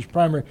problem, which is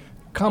primary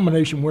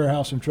combination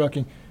warehouse and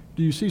trucking?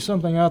 Do you see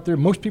something out there?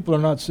 Most people are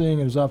not seeing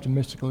it as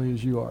optimistically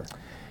as you are.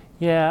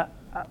 Yeah,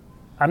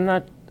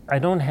 I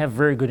don't have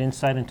very good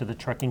insight into the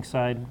trucking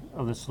side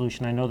of the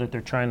solution. I know that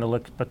they're trying to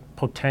look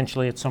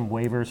potentially at some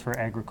waivers for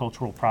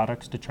agricultural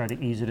products to try to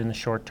ease it in the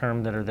short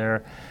term that are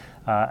there.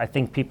 I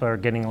think people are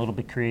getting a little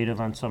bit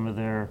creative on some of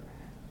their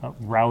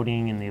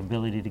routing and the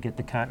ability to get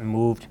the cotton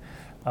moved.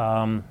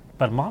 But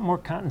a lot more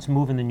cotton's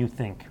moving than you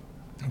think.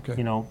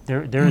 Okay.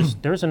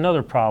 There's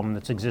another problem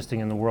that's existing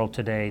in the world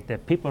today,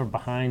 that people are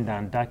behind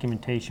on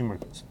documentation. We're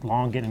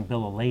long getting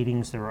bill of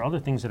ladings. There are other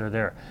things that are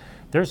there.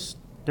 There's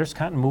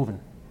cotton moving.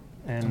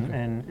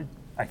 And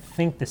I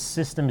think the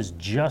system is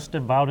just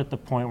about at the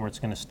point where it's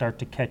going to start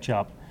to catch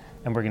up,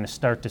 and we're going to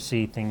start to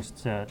see things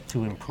to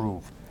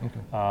improve.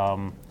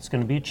 Okay. It's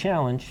going to be a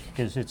challenge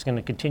because it's going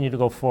to continue to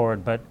go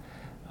forward, but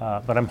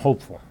I'm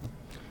hopeful.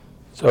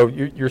 So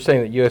you're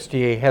saying that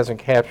USDA hasn't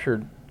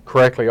captured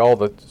correctly all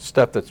the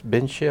stuff that's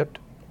been shipped,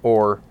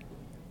 or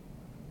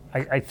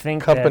I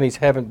think companies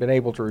haven't been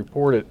able to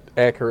report it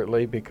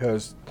accurately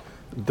because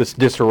this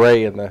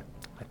disarray in the...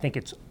 I think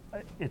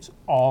it's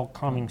all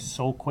coming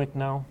so quick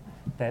now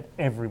that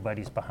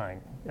everybody's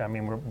behind. I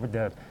mean,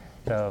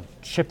 the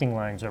shipping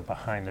lines are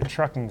behind, the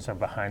truckings are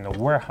behind, the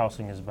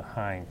warehousing is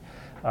behind,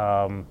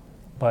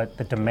 but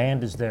the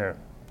demand is there.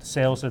 The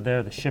sales are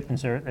there, the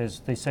shipments are,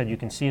 as they said, you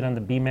can see it on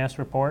the BMAS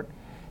report.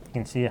 You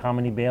can see how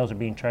many bales are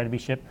being tried to be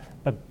shipped.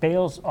 But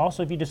bales,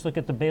 also, if you just look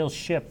at the bales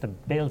shipped, the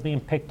bales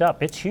being picked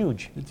up, it's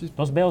huge.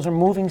 Those bales are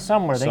moving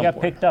somewhere. They got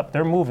picked up.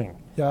 They're moving.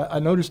 Yeah, I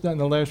noticed that in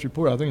the last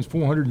report. I think it's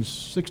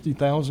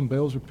 460,000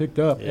 bales were picked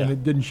up, and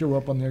it didn't show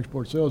up on the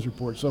export sales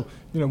report. So,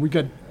 we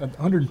got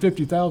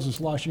 150,000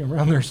 sloshing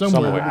around there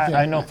somewhere.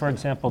 I know, for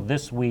example,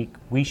 this week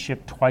we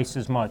shipped twice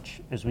as much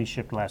as we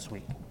shipped last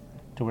week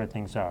to where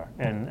things are.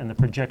 And the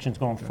projections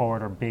going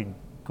forward are big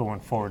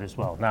going forward as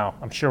well. Now,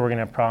 I'm sure we're going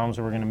to have problems,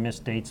 or we're going to miss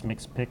dates,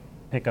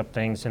 pick up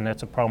things, and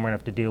that's a problem we're going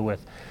to have to deal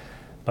with.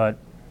 But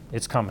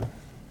it's coming.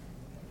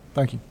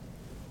 Thank you.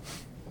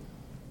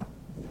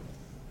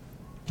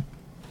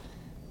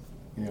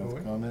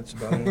 Comments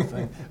about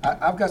anything?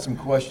 I've got some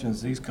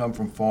questions. These come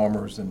from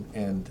farmers,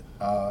 and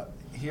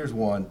here's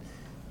one.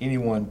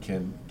 Anyone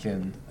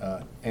can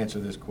answer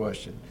this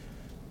question.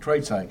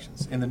 Trade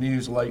sanctions. In the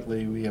news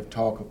lately, we have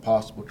talk of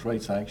possible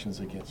trade sanctions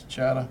against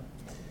China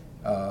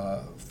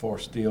for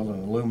steel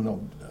and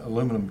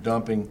aluminum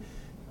dumping.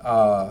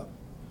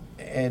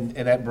 And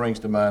that brings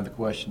to mind the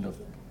question of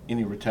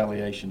any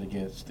retaliation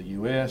against the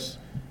U.S.,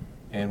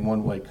 and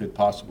one way could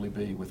possibly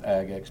be with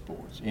ag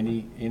exports.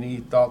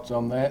 Any thoughts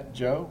on that,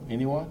 Joe?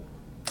 Anyone?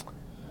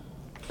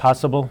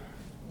 Possible.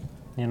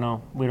 You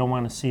know, we don't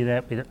want to see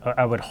that.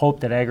 I would hope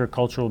that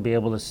agriculture will be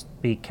able to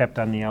be kept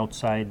on the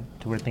outside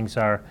to where things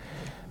are.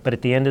 But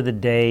at the end of the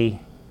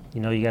day,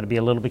 you know, you got to be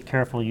a little bit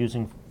careful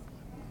using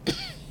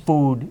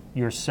food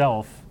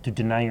yourself to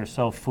deny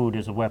yourself food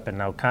as a weapon.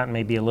 Now, cotton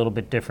may be a little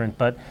bit different,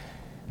 but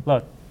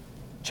look,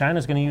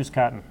 China's going to use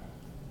cotton.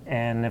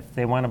 And if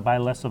they want to buy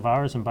less of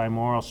ours and buy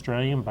more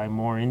Australian, buy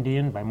more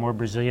Indian, buy more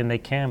Brazilian, they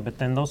can. But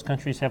then those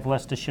countries have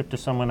less to ship to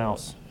someone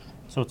else.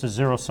 So it's a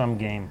zero-sum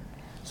game.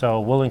 So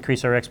we'll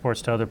increase our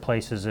exports to other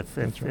places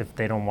if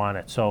they don't want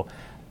it. So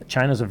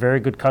China's a very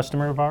good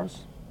customer of ours,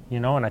 you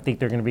know, and I think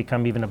they're going to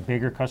become even a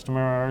bigger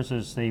customer of ours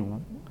as they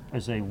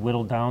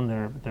whittle down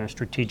their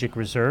strategic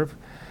reserve.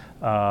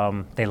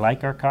 They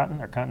like our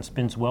cotton. Our cotton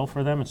spins well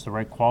for them. It's the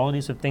right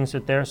qualities of things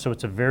that there. So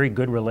it's a very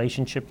good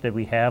relationship that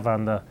we have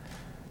on the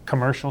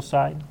commercial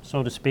side,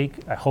 so to speak.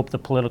 I hope the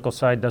political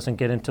side doesn't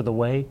get into the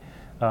way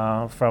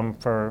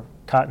for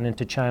cotton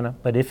into China.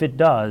 But if it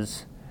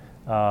does,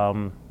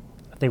 I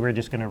think we're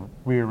just going to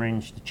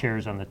rearrange the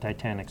chairs on the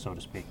Titanic, so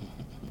to speak.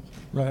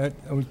 Right.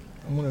 I'm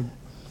going to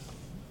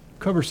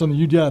cover something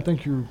you did. I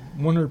think you're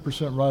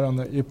 100% right on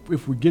that.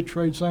 If we get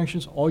trade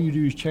sanctions, all you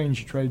do is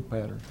change the trade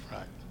pattern.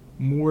 Right.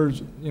 More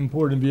is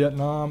imported in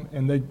Vietnam,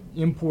 and they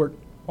import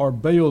our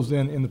bales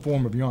then in the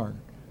form of yarn.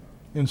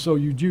 And so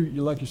you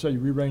like you say, you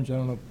rearrange, I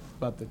don't know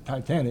about the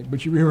Titanic,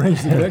 but you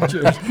rearrange the deck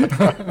chairs.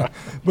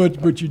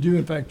 but you do,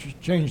 in fact,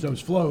 change those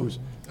flows.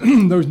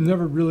 Those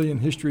never really in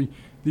history,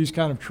 these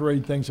kind of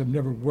trade things have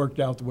never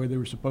worked out the way they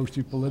were supposed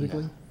to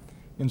politically.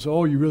 And so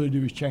all you really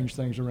do is change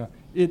things around.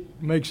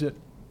 It makes it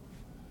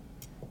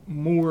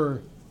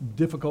more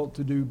difficult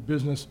to do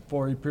business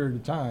for a period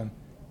of time,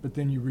 but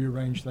then you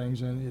rearrange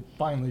things and it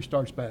finally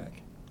starts back.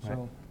 Right.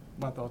 So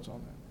my thoughts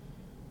on that.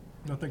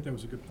 I think that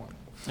was a good point.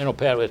 You know,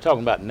 Pat, we're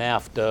talking about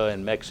NAFTA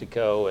and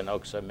Mexico, and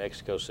also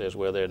Mexico says,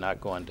 well, they're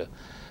not going to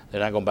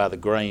buy the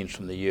grains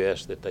from the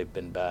U.S. that they've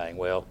been buying.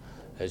 Well,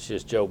 as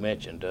just Joe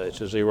mentioned,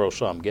 it's a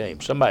zero-sum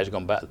game. Somebody's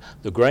going to buy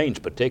the grains,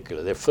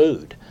 particularly. They're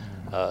food.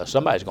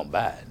 Somebody's going to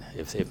buy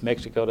it. If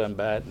Mexico doesn't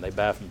buy it and they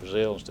buy from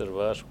Brazil instead of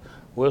us,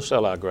 we'll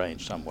sell our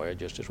grains somewhere,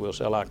 just as we'll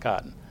sell our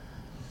cotton.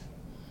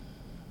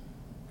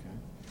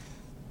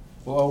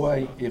 Well,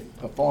 Owe, if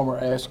a farmer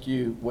asks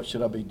you, what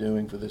should I be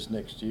doing for this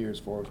next year as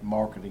far as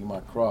marketing my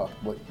crop,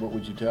 what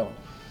would you tell him?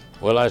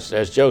 Well,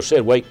 as Joe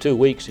said, wait 2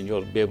 weeks and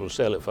you'll be able to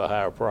sell it for a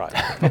higher price.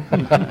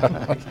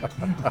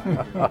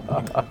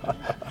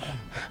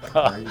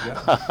 There you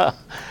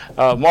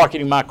go.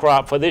 Marketing my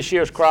crop for this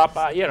year's crop,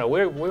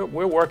 we're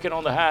working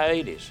on the high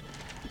 80s,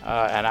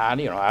 and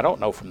I don't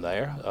know from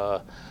there.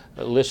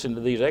 Listen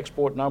to these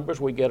export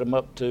numbers, we get them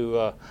up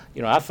to,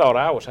 I thought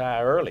I was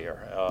high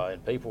earlier,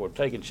 and people were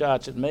taking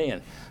shots at me,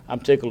 and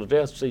I'm tickled to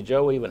death to see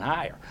Joe even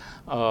higher.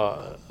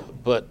 So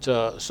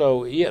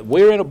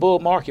we're in a bull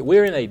market.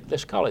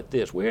 Let's call it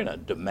this, we're in a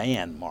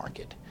demand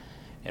market.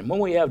 And when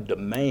we have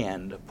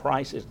demand,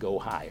 prices go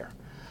higher.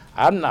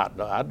 I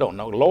don't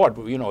know, Lord,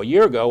 a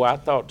year ago I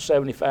thought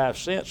 75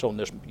 cents on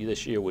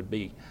this year would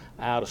be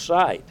out of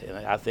sight, and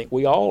I think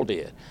we all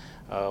did.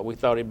 We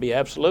thought it'd be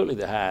absolutely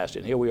the highest,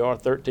 and here we are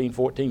 13,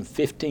 14,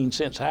 15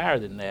 cents higher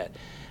than that.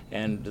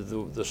 And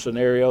the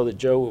scenario that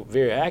Joe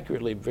very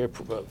accurately, very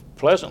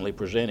pleasantly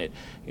presented,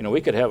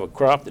 we could have a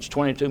crop that's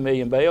 22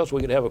 million bales,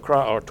 we could have a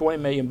crop, or 20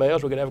 million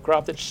bales, we could have a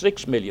crop that's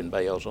 16 million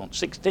bales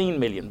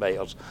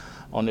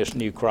on this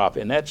new crop.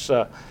 And that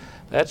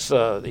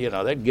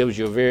gives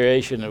you a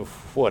variation of,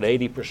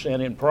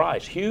 80% in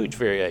price, huge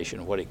variation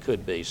of what it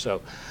could be.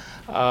 So,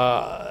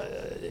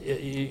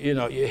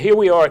 here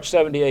we are at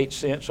 78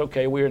 cents.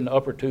 Okay, we're in the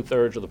upper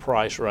 2/3 of the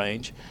price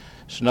range.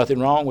 There's nothing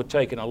wrong with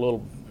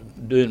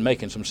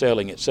making some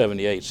selling at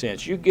 78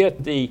 cents. You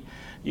get the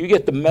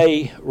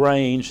May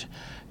range,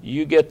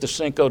 you get the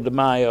Cinco de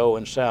Mayo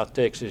in South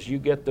Texas, you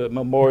get the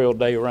Memorial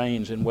Day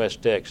rains in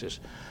West Texas.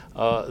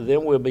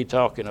 Then we'll be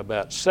talking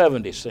about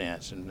 70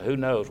 cents, and who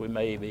knows, we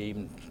may be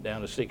even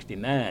down to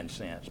 69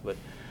 cents. But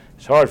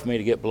it's hard for me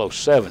to get below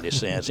 70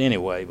 cents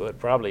anyway, but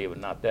probably even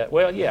not that.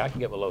 Well, yeah, I can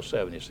get below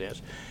 70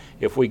 cents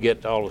if we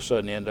get to all of a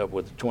sudden end up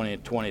with a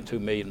 22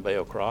 million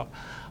bale crop.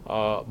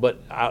 But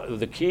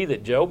the key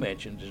that Joe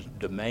mentioned is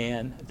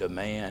demand.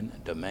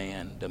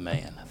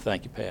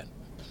 Thank you, Pat.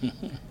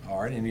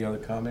 All right, any other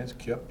comments?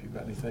 Kip, you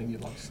got anything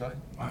you'd like to say?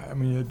 I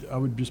mean, I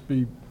would just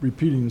be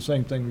repeating the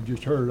same thing we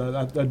just heard.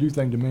 I do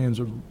think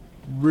demand's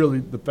really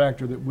the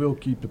factor that will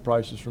keep the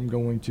prices from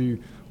going to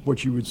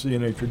what you would see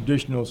in a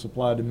traditional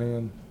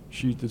supply-demand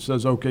sheet that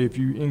says, okay, if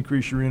you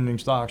increase your ending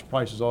stocks,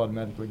 prices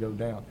automatically go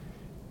down.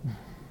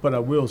 But I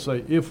will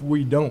say, if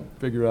we don't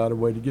figure out a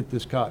way to get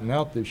this cotton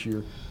out this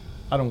year,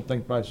 I don't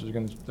think prices are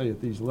going to stay at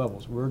these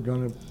levels. We're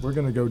going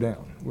to go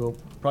down.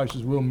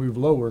 Prices will move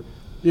lower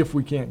if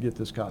we can't get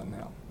this cotton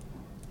out.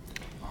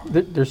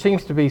 There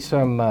seems to be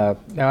some,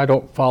 now I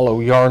don't follow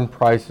yarn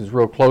prices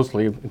real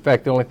closely. In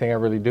fact, the only thing I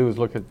really do is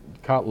look at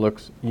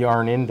Looks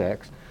yarn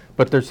index.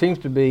 But there seems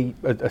to be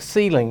a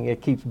ceiling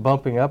it keeps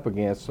bumping up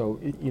against. So,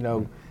 you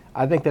know,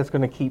 I think that's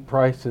going to keep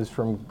prices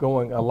from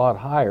going a lot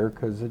higher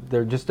because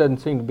there just doesn't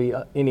seem to be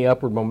any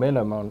upward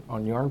momentum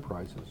on yarn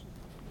prices.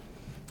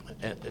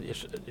 And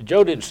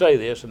Joe didn't say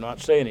this. I'm not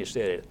saying he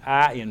said it.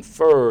 I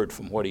inferred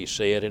from what he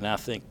said, and I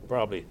think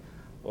probably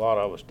a lot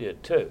of us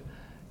did too.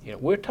 You know,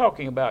 we're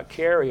talking about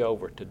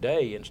carryover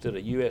today instead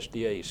of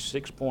USDA's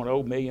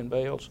 6.0 million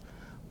bales.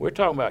 We're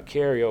talking about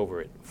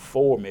carryover at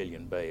 4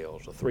 million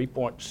bales or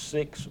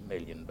 3.6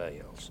 million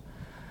bales.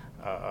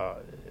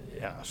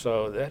 Yeah,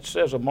 so that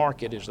says a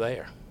market is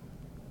there.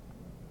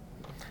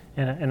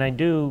 And I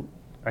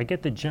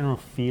get the general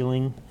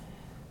feeling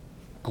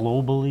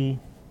globally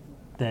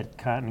that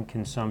cotton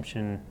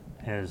consumption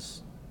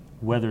has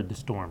weathered the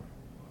storm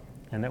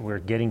and that we're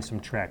getting some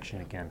traction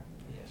again.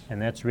 Yes.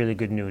 And that's really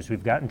good news.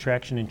 We've gotten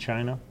traction in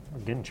China. We're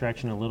getting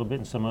traction a little bit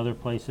in some other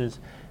places.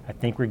 I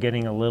think we're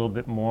getting a little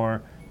bit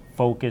more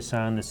focus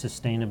on the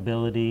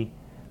sustainability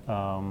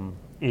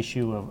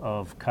issue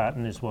of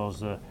cotton, as well as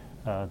the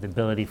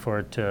ability for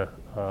it to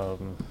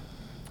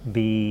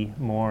be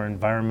more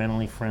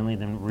environmentally friendly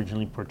than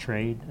originally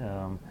portrayed,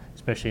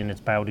 especially in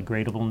its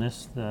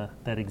biodegradableness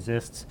that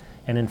exists,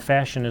 and in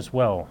fashion as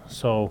well.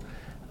 So,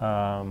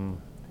 and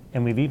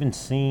we've even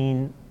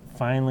seen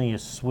finally a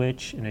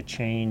switch and a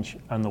change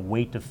on the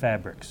weight of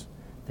fabrics.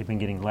 They've been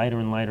getting lighter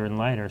and lighter and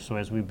lighter, so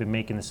as we've been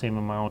making the same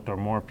amount or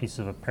more pieces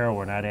of apparel,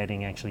 we're not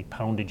adding actually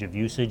poundage of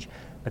usage,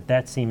 but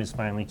that seems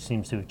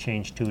to have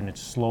changed too, and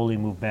it's slowly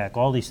moved back.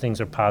 All these things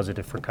are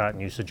positive for cotton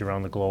usage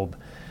around the globe,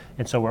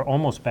 and so we're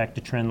almost back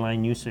to trend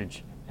line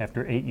usage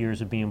after 8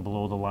 years of being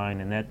below the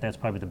line, and that's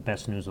probably the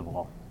best news of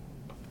all.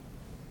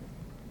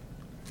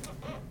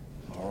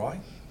 All right.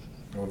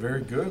 Well,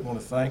 very good. I want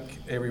to thank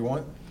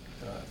everyone.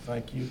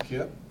 Thank you,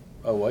 Kip.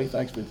 Oh, wait,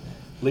 thanks for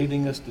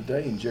leading us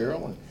today, and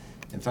Gerald,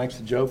 and thanks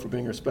to Joe for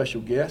being our special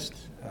guest.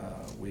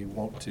 We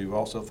want to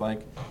also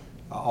thank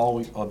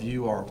all of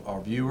you,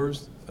 our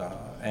viewers,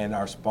 and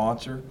our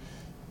sponsor.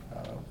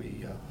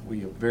 We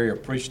are very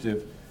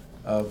appreciative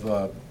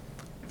of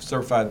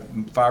Certified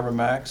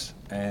FiberMax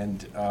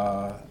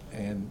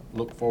and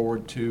look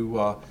forward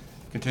to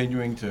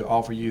continuing to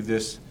offer you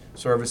this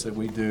service that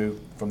we do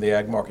from the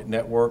Ag Market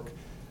Network.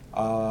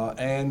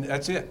 And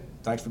that's it.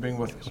 Thanks for being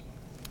with us.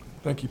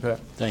 Thank you, Pat.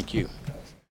 Thank you.